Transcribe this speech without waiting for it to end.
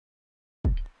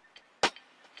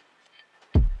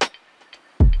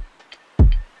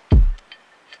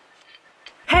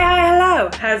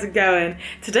How's it going?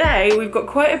 Today we've got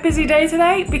quite a busy day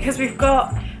today because we've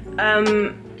got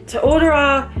to order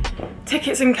our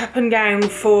tickets and cap and gown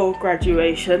for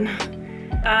graduation,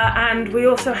 and we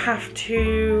also have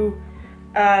to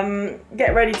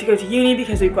get ready to go to uni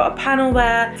because we've got a panel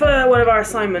there. For one of our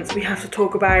assignments we have to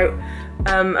talk about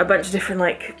a bunch of different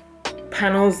like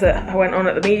panels that went on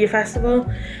at the media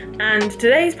festival, and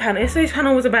yesterday's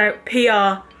panel was about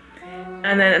PR,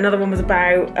 and then another one was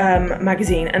about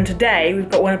magazine, and today we've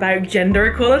got one about gender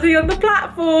equality on the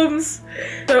platforms.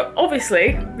 So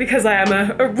obviously, because I am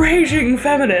a raging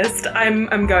feminist,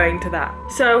 I'm going to that.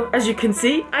 So as you can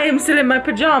see, I am still in my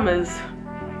pajamas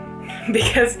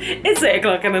because it's 8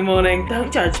 o'clock in the morning,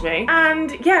 don't judge me.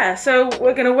 And yeah, so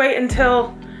we're gonna wait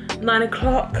until 9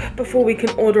 o'clock before we can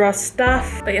order our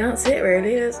stuff. But yeah, that's it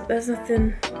really. There's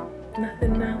nothing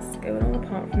else going on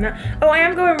apart from that. Oh, I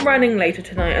am going running later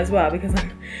tonight as well because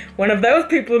I'm one of those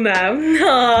people now.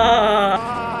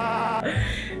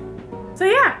 So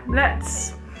yeah,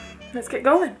 let's get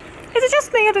going. Is it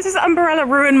just me or does this umbrella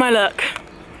ruin my look?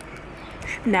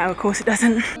 No, of course it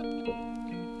doesn't.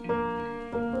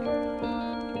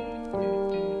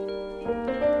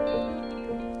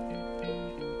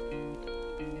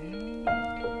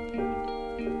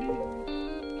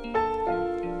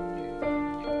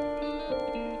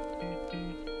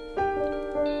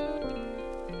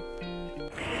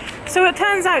 So it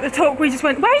turns out the talk we just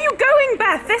went, where are you going,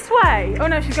 Beth? This way? Oh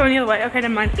no, she's going the other way. Okay,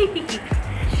 never mind.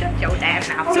 Shut your damn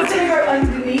mouth. So I'm gonna go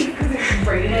underneath because it's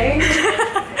raining.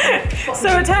 So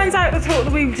it turns out the talk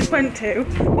that we just went to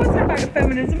wasn't about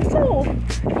feminism at all.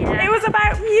 Yeah. It was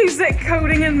about music,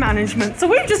 coding and management. So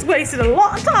we've just wasted a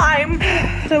lot of time.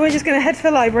 So we're just gonna head to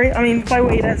the library. I mean, by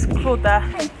we, there's Claude there.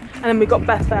 And then we've got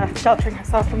Beth there, sheltering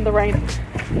herself from the rain.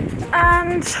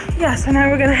 And yeah, so now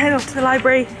we're gonna head off to the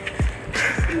library.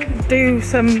 They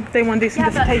want to do some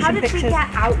dissertation pictures. How did we get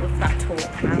out of that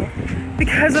talk now?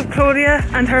 Because of Claudia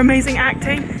and her amazing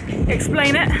acting.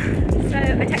 Explain it. So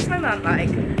I texted my mum like,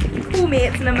 call me,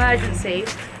 it's an emergency.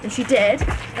 And she did.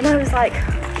 And I was like,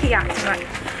 key acting like,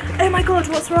 oh my god,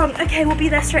 what's wrong? Okay, we'll be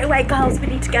there straight away. Girls, we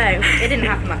need to go. It didn't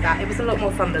happen like that. It was a lot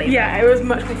more fumbly. Yeah, it was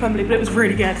much more fumbly, but it was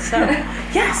really good. So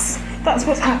yes, that's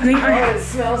what's happening. Oh, it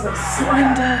smells like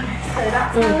slime.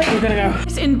 We're gonna go.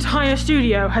 This entire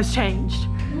studio has changed.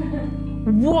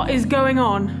 What is going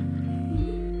on?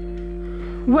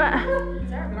 Where?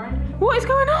 What is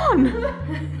going on?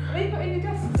 Are you putting your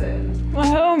desks in?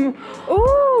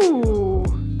 Ooh,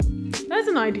 there's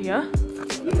an idea.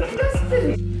 You put your desks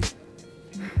in.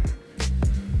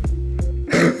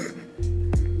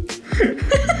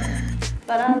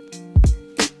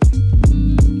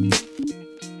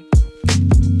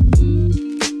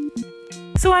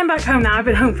 So I'm back home now. I've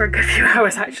been home for a good few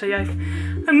hours actually.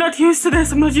 I'm not used to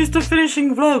this. I'm not used to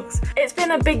finishing vlogs. It's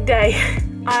been a big day.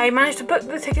 I managed to book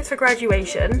the tickets for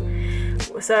graduation.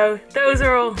 So those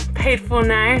are all paid for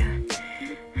now.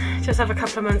 Just have a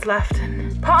couple of months left.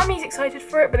 Part of me is excited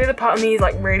for it, but the other part of me is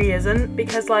like really isn't,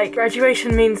 because like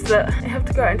graduation means that I have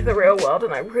to go out into the real world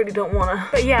and I really don't wanna.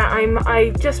 But yeah,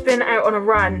 I've just been out on a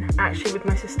run actually with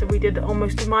my sister. We did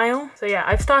almost a mile. So yeah,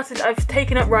 I've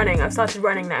taken up running. I've started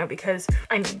running now because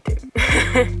I need to.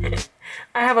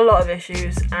 I have a lot of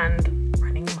issues and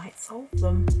running might solve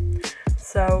them.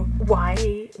 So why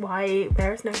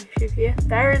there is no issue here.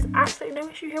 There is absolutely no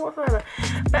issue here whatsoever.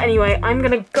 But anyway, I'm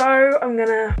gonna go. I'm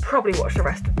gonna probably watch the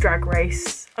rest of Drag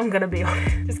Race. I'm gonna be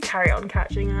honest, just carry on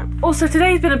catching up. Also,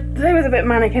 today was a bit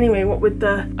manic anyway, what with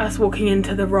us walking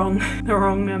into the wrong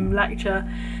lecture.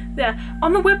 Yeah,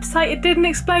 on the website it didn't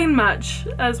explain much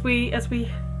as we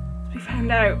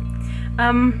found out.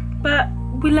 But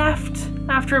we left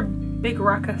after a big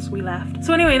ruckus. We left.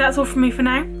 So anyway, that's all from me for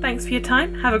now. Thanks for your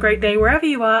time. Have a great day wherever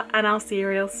you are, and I'll see you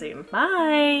real soon.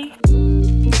 Bye.